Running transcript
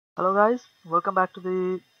Hello guys, welcome back to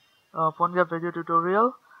the Phonegap video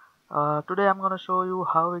tutorial. Today I'm going to show you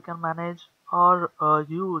how we can manage or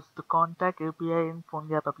use the contact API in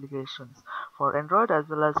Phonegap applications for Android as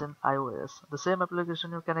well as in iOS. The same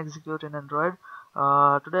application you can execute in Android.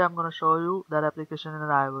 Today I'm going to show you that application in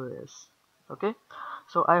iOS. Okay,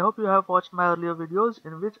 so I hope you have watched my earlier videos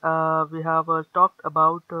in which we have talked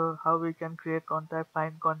about how we can create contact,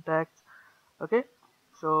 find contacts. Okay,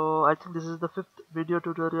 so I think this is the fifth video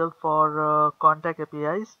tutorial for contact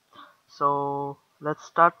APIs. So let's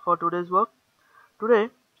start for today's work. Today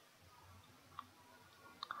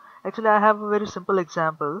actually I have a very simple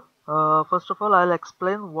example. First of all, I'll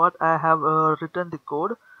explain what I have written the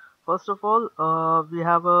code. First of all, we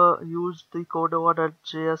have used the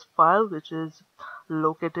code.js file, which is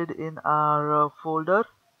located in our folder,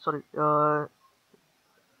 sorry, yeah,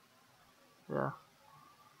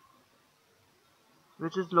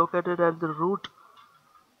 which is located at the root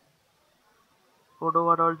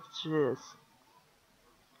code.js.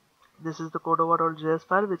 This is the code.js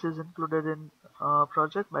file which is included in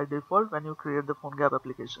project by default when you create the Phonegap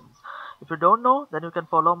applications. If you don't know, then you can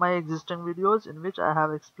follow my existing videos in which I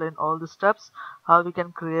have explained all the steps how we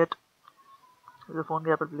can create the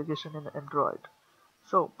Phonegap application in Android.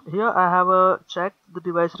 So here I have checked the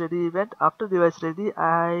device ready event. After device ready,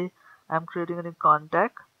 I am creating a new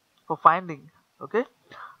contact for finding. Okay,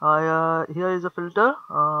 here is a filter.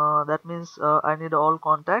 That means I need all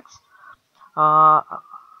contacts. uh,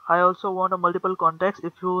 I also want a multiple contacts.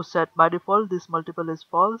 If you set by default this multiple is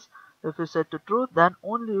false, if you set to true, then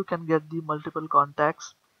only you can get the multiple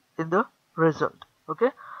contacts in the result. Okay,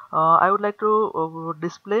 I would like to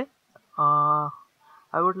display I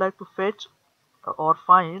would like to fetch or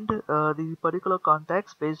find the particular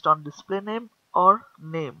contacts based on display name or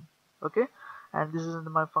name. Okay, and this is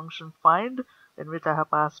in my function find, in which I have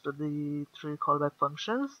passed the three callback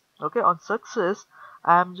functions. Okay, on success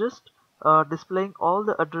I am just displaying all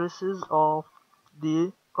the addresses of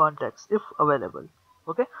the contacts if available.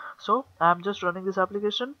 Okay, so I am just running this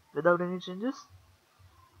application without any changes.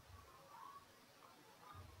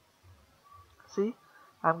 See,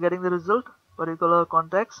 I'm getting the result, particular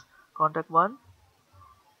contacts, contact 1,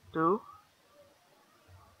 2.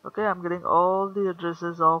 Okay, I'm getting all the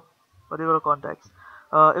addresses of particular contacts.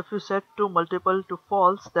 If you set to multiple to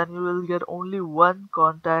false, then you will get only one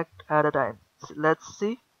contact at a time. So let's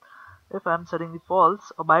see if I'm setting the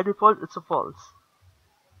false, or by default it's a false.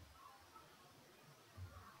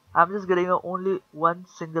 I'm just getting only one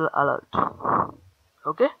single alert.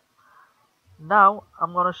 Okay, now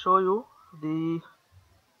I'm gonna show you the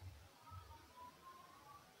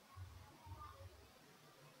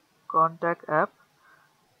contact app.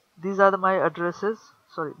 These are my addresses,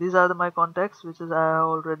 sorry, these are my contacts which is I have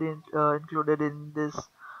already included in this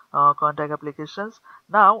contact applications.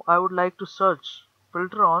 Now I would like to search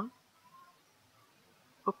filter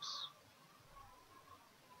oops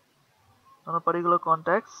on a particular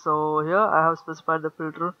contact. So here I have specified the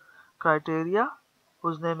filter criteria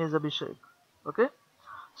whose name is Abhishek. Okay,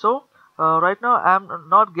 so right now I am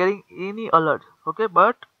not getting any alert. Okay,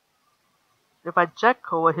 but if I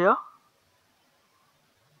check over here,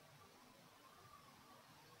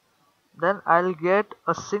 then I'll get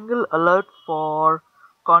a single alert for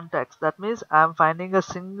contacts. That means I'm finding a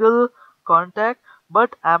single contact,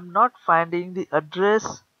 but I'm not finding the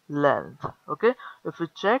address length. Okay, if you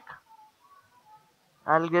check,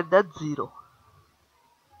 I'll get that 0.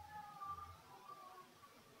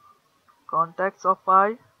 Contacts of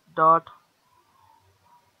I dot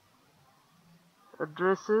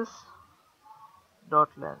addresses dot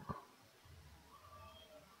length.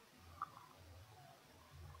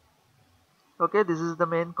 Okay, this is the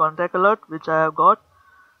main contact alert which I have got,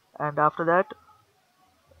 and after that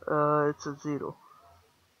it's a 0.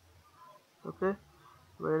 Okay,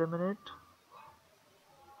 wait a minute.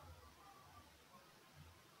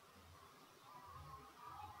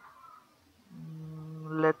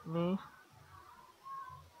 Let me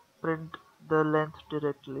print the length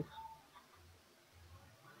directly.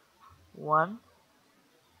 1,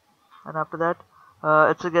 and after that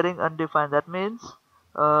it's getting undefined. That means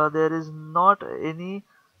there is not any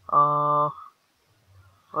other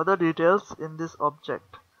details in this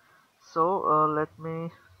object. So let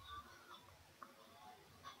me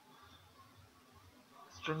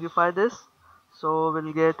stringify this, so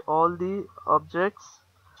we'll get all the objects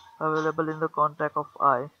available in the contact of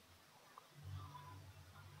I.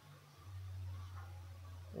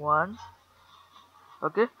 1.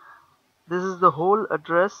 Okay, this is the whole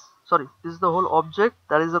address, sorry, this is the whole object,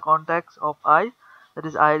 that is the contacts of I. That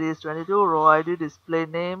is ID is 22, row ID, display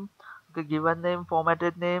name, okay, given name,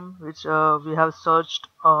 formatted name, which we have searched,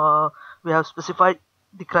 we have specified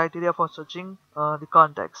the criteria for searching the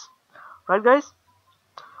context, right guys?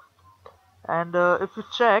 And if you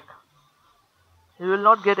check, you will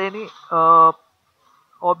not get any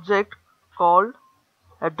object called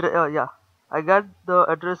address. Yeah, I got the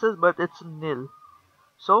addresses, but it's nil,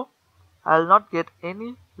 so I'll not get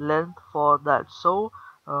any length for that. So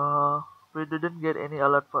we didn't get any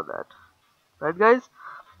alert for that, right guys?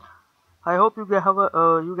 I hope you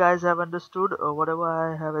guys have understood whatever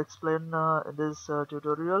I have explained in this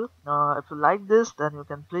tutorial. If you like this, then you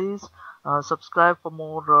can please subscribe for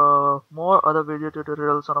more other video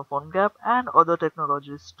tutorials on a Phonegap and other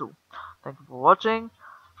technologies too. Thank you for watching,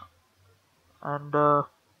 and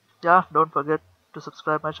yeah, don't forget to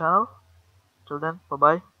subscribe my channel. Till then, bye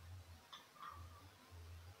bye.